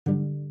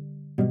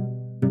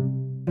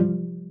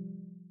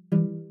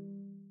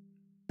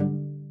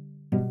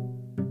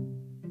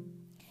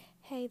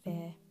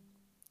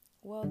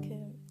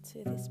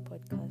to this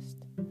podcast.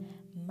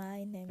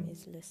 My name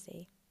is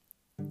Lucy.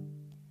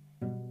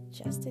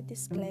 Just a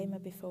disclaimer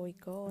before we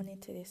go on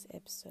into this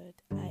episode,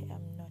 I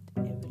am not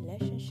a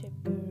relationship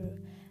guru,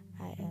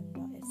 I am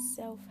not a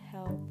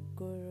self-help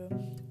guru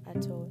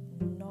at all,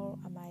 nor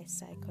am I a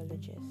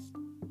psychologist.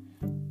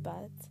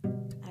 But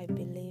I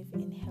believe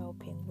in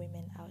helping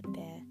women out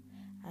there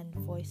and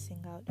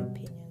voicing out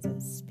opinions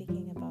and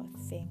speaking about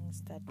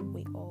things that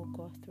we all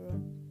go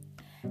through.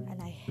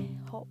 And I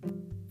hope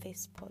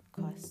this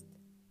podcast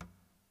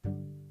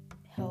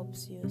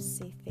helps you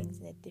see things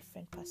in a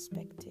different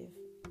perspective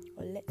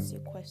or lets you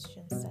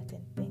question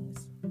certain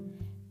things.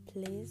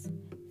 Please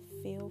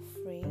feel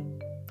free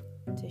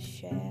to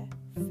share,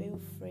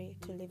 feel free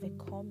to leave a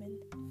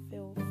comment,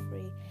 feel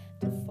free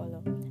to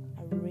follow.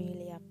 I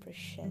really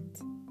appreciate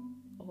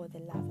all the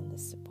love and the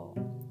support.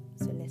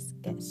 So let's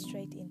get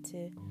straight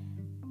into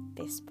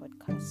this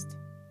podcast.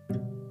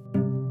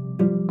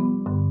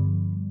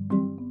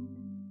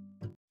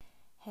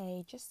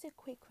 Hey, just a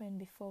quick one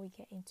before we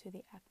get into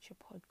the actual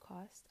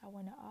podcast. I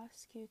want to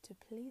ask you to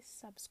please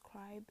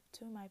subscribe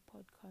to my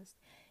podcast.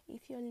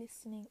 If you're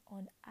listening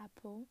on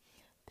Apple,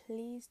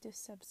 please do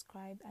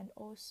subscribe and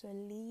also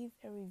leave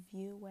a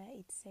review where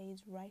it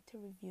says write a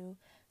review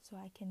so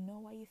I can know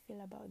what you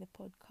feel about the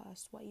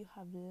podcast, what you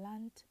have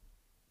learned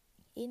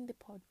in the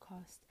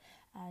podcast,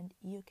 and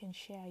you can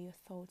share your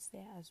thoughts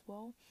there as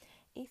well.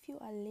 If you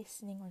are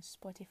listening on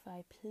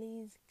Spotify,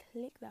 please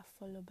click that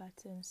follow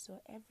button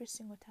so every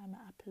single time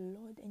I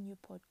upload a new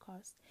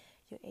podcast,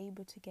 you're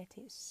able to get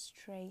it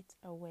straight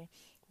away.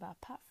 But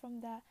apart from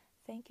that,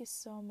 thank you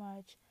so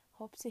much.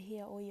 Hope to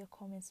hear all your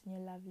comments and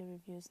your lovely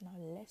reviews. Now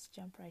let's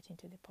jump right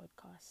into the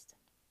podcast.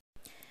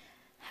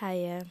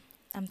 Hiya,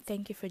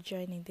 thank you for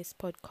joining this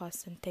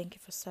podcast and thank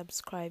you for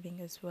subscribing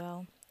as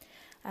well.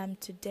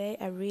 Today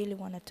I really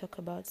want to talk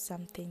about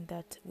something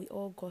that we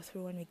all go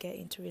through when we get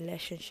into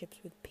relationships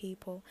with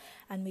people,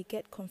 and we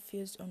get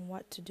confused on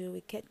what to do.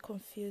 We get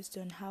confused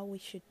on how we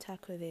should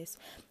tackle this,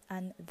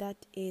 and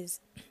that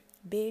is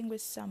being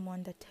with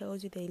someone that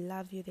tells you they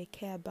love you, they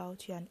care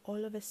about you, and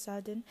all of a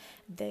sudden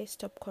they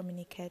stop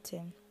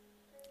communicating.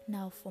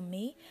 Now for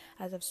me,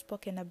 as I've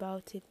spoken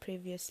about it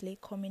previously,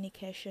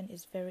 communication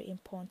is very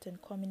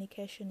important.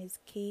 Communication is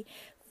key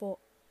for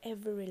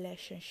every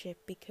relationship,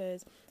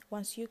 because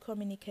once you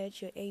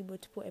communicate, you're able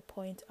to put a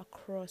point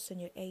across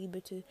and you're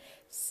able to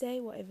say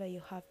whatever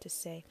you have to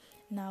say.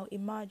 Now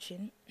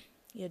imagine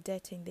you're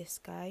dating this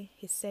guy.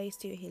 He says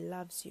to you he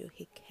loves you,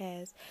 he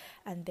cares,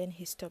 and then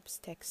he stops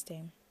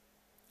texting.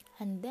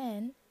 And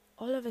then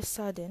all of a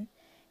sudden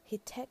he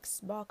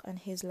texts back and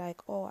he's like,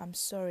 oh, I'm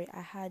sorry,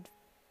 I had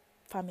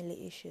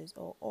family issues,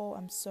 or oh,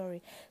 I'm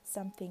sorry,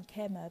 something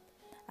came up.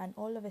 And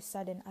all of a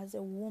sudden, as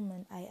a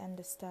woman, I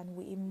understand,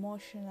 we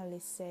emotionally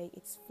say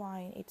it's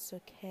fine, it's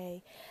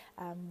okay,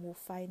 we'll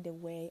find a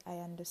way, I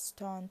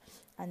understand.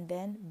 And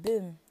then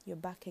boom, you're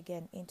back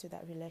again into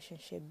that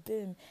relationship.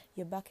 Boom,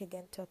 you're back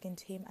again talking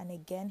to him, and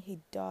again he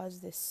does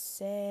the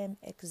same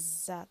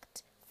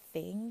exact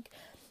thing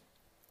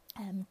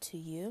to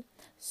you.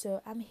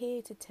 So I'm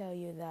here to tell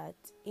you that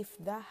if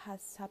that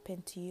has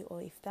happened to you,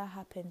 or if that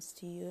happens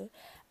to you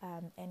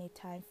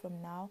anytime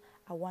from now,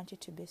 I want you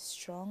to be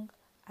strong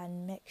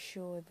and make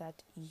sure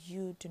that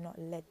you do not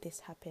let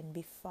this happen.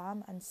 Be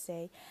firm and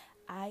say,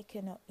 I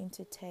cannot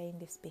entertain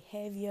this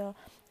behavior,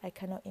 I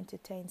cannot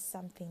entertain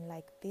something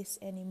like this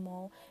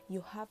anymore.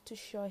 You have to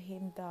show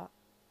him that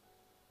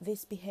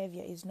this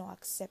behavior is not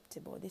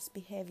acceptable, this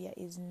behavior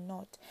is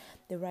not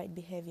the right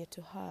behavior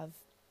to have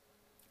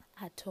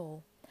at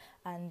all.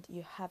 And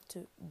you have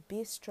to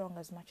be strong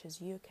as much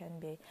as you can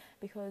be,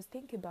 because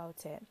think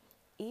about it.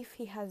 If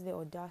he has the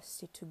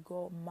audacity to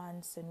go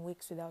months and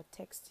weeks without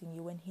texting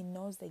you when he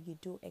knows that you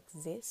do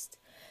exist,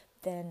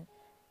 then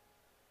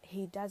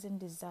he doesn't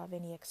deserve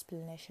any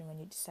explanation when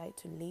you decide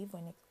to leave,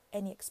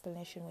 any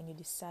explanation when you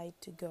decide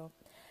to go,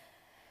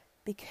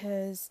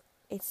 because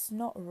it's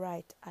not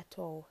right at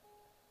all.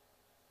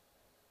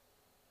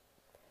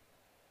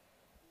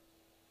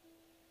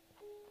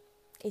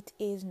 It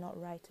is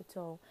not right at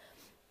all.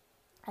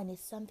 And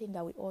it's something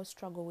that we all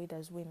struggle with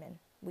as women.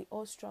 We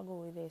all struggle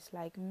with this.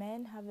 Like,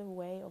 men have a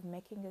way of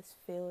making us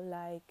feel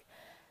like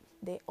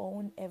they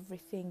own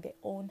everything. They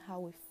own how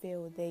we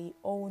feel. They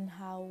own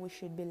how we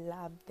should be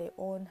loved. They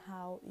own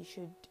how you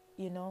should,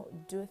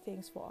 do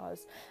things for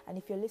us. And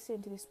if you're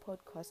listening to this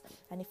podcast,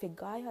 and if a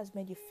guy has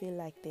made you feel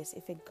like this,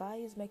 if a guy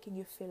is making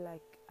you feel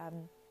like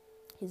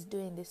he's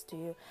doing this to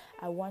you,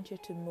 I want you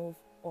to move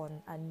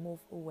on and move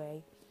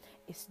away.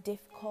 It's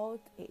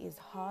difficult. It is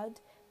hard.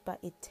 But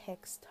it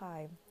takes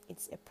time.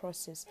 It's a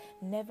process.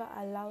 Never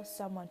allow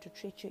someone to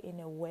treat you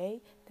in a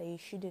way that you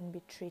shouldn't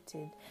be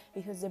treated.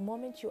 Because the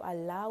moment you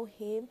allow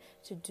him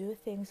to do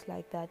things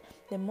like that,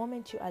 the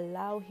moment you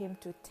allow him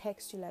to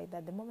text you like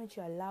that, the moment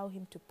you allow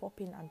him to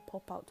pop in and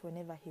pop out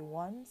whenever he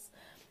wants,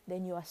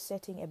 then you are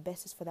setting a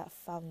basis for that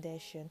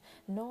foundation.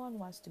 No one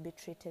wants to be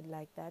treated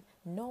like that.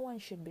 No one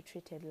should be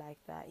treated like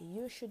that.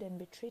 You shouldn't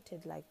be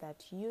treated like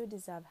that. You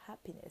deserve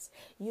happiness.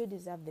 You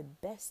deserve the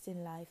best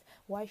in life.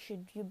 Why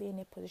should you be in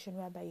a position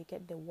whereby you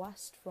get the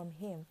worst from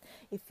him?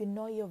 If you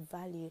know your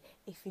value,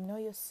 if you know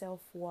your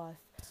self-worth,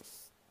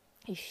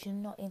 you should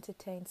not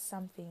entertain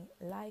something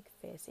like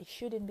this. It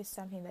shouldn't be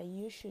something that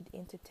you should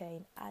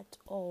entertain at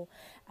all,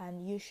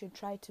 and you should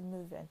try to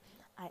move in.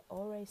 I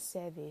always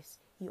say this: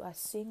 you are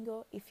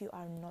single if you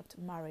are not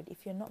married.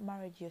 If you're not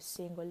married, you're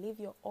single. Leave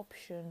your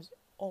options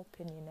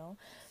open,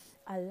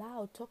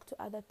 talk to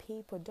other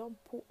people.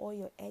 Don't put all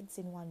your eggs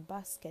in one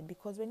basket,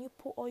 because when you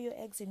put all your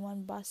eggs in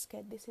one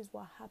basket, this is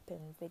what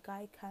happens. The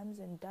guy comes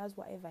and does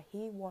whatever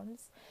he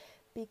wants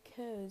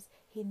because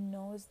he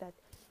knows that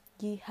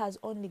he has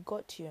only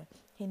got you.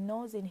 He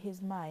knows in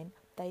his mind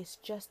that it's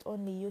just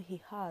only you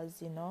he has,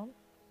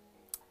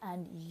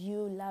 and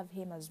you love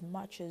him as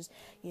much as,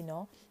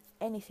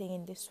 anything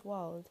in this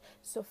world.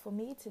 So for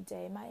me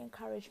today, my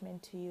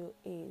encouragement to you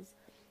is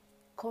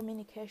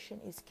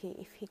communication is key.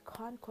 If he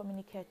can't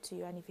communicate to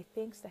you, and if he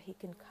thinks that he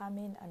can come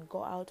in and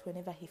go out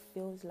whenever he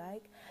feels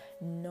like,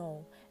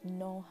 no,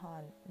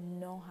 hon,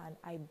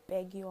 I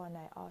beg you and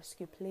I ask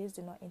you, please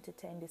do not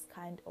entertain this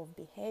kind of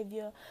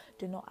behavior.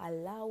 Do not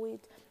allow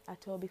it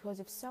at all, because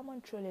if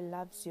someone truly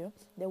loves you,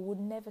 they would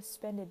never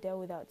spend a day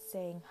without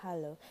saying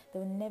hello. They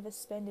will never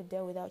spend a day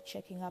without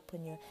checking up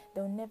on you.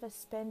 They will never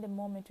spend a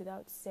moment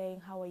without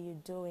saying, how are you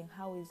doing?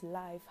 How is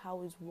life?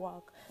 How is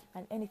work?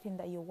 And anything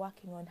that you're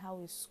working on, how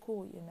is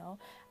school?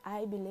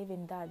 I believe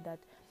in that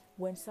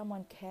when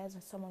someone cares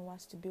and someone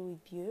wants to be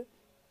with you,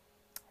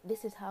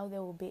 this is how they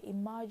will be.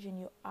 Imagine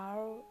you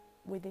are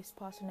with this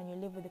person and you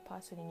live with the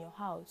person in your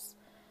house,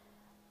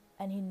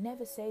 and he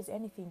never says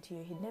anything to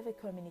you, he never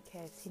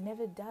communicates, he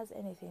never does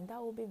anything.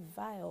 That will be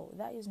vile.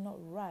 That is not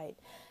right.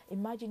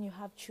 Imagine you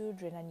have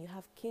children and you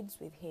have kids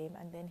with him,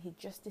 and then he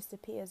just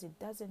disappears. He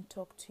doesn't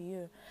talk to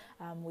you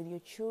with your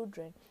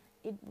children.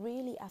 It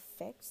really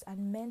affects,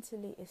 and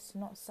mentally it's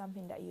not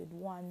something that you'd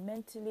want.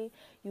 Mentally,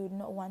 you would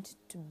not want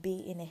to be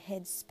in a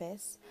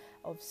headspace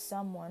of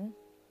someone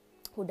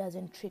who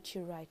doesn't treat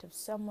you right, of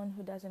someone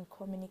who doesn't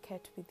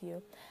communicate with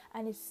you.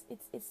 And it's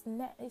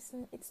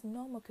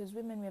normal, because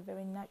women, we are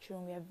very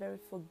natural, we are very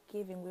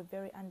forgiving, we're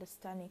very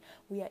understanding,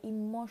 we are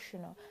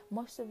emotional.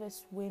 Most of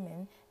us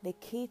women, the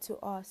key to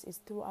us is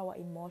through our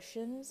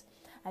emotions,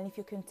 and if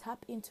you can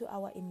tap into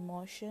our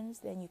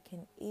emotions, then you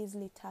can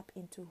easily tap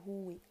into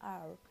who we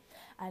are.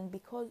 And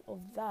because of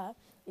that,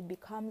 it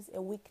becomes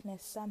a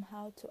weakness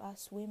somehow to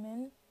us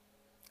women,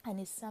 and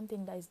it's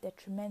something that is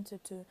detrimental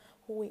to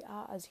who we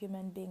are as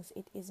human beings.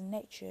 It is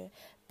nature.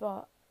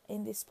 But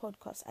in this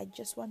podcast, I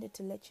just wanted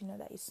to let you know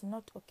that it's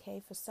not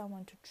okay for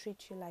someone to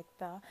treat you like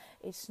that.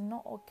 It's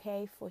not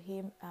okay for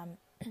him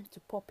to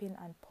pop in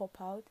and pop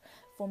out.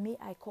 For me,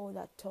 I call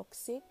that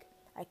toxic.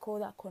 I call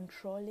that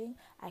controlling.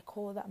 I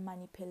call that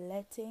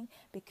manipulating,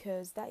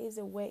 because that is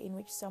a way in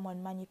which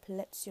someone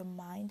manipulates your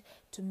mind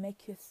to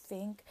make you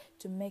think,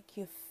 to make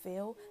you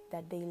feel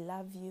that they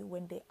love you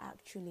when they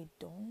actually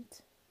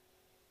don't.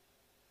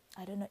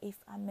 I don't know if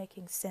I'm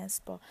making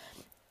sense, but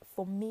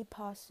for me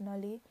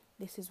personally,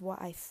 this is what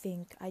I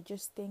think. I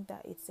just think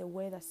that it's a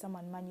way that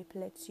someone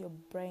manipulates your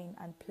brain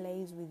and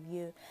plays with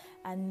you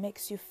and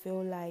makes you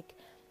feel like,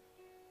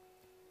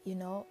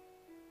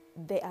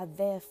 they are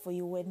there for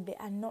you when they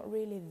are not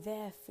really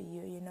there for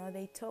you.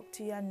 They talk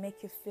to you and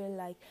make you feel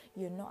like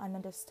you're not an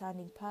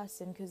understanding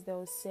person, because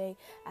they'll say,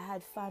 I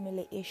had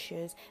family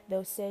issues.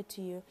 They'll say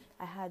to you,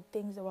 I had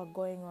things that were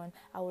going on,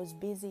 I was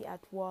busy at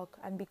work,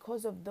 and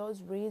because of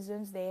those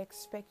reasons they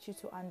expect you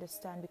to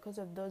understand. Because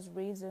of those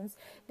reasons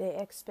they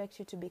expect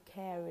you to be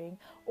caring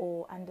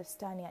or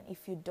understanding, and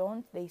if you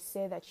don't, they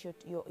say that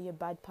you're a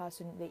bad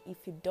person.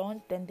 If you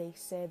don't, then they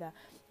say that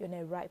you're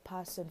not a right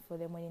person for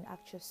them, when in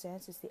actual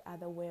sense it's the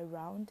other way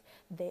around.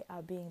 They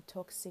are being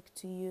toxic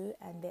to you,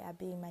 and they are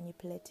being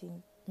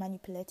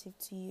manipulative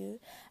to you,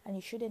 and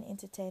you shouldn't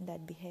entertain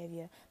that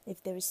behavior.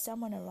 If there is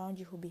someone around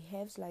you who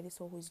behaves like this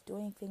or who is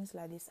doing things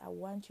like this, I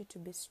want you to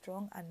be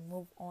strong and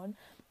move on.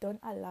 Don't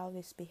allow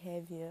this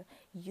behavior.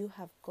 You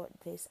have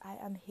got this. I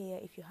am here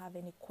if you have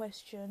any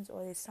questions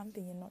or there's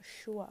something you're not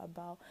sure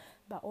about.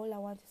 But all I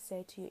want to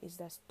say to you is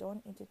that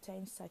don't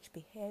entertain such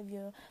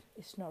behavior.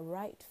 It's not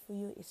right for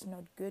you. It's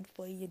not good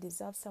for you. You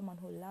deserve someone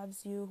who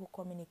loves you, who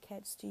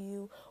communicates to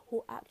you,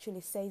 who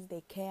actually says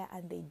they care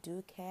and they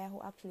do care,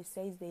 who actually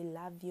says they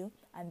love you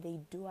and they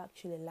do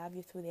actually love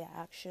you through their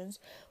actions,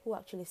 who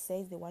actually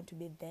says they want to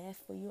be there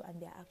for you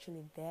and they're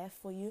actually there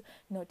for you,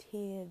 not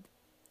here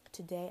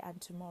today and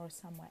tomorrow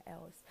somewhere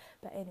else.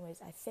 But anyways,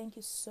 I thank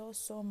you so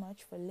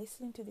much for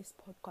listening to this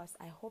podcast.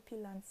 I hope you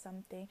learned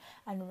something,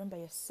 and remember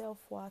your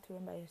self-worth,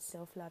 remember your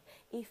self-love.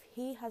 If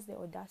he has the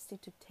audacity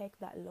to take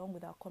that long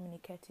without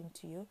communicating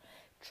to you,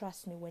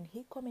 trust me, when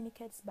he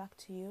communicates back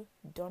to you,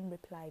 don't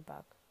reply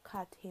back.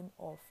 Cut him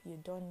off. You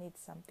don't need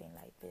something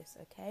like this,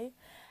 okay?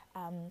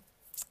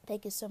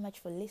 Thank you so much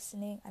for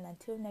listening, and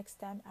until next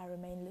time, I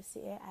remain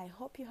Lucy A. I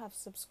hope you have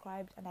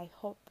subscribed, and I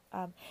hope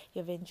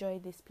you've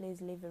enjoyed this.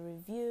 Please leave a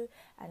review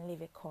and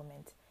leave a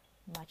comment.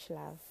 Much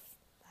love.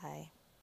 Bye.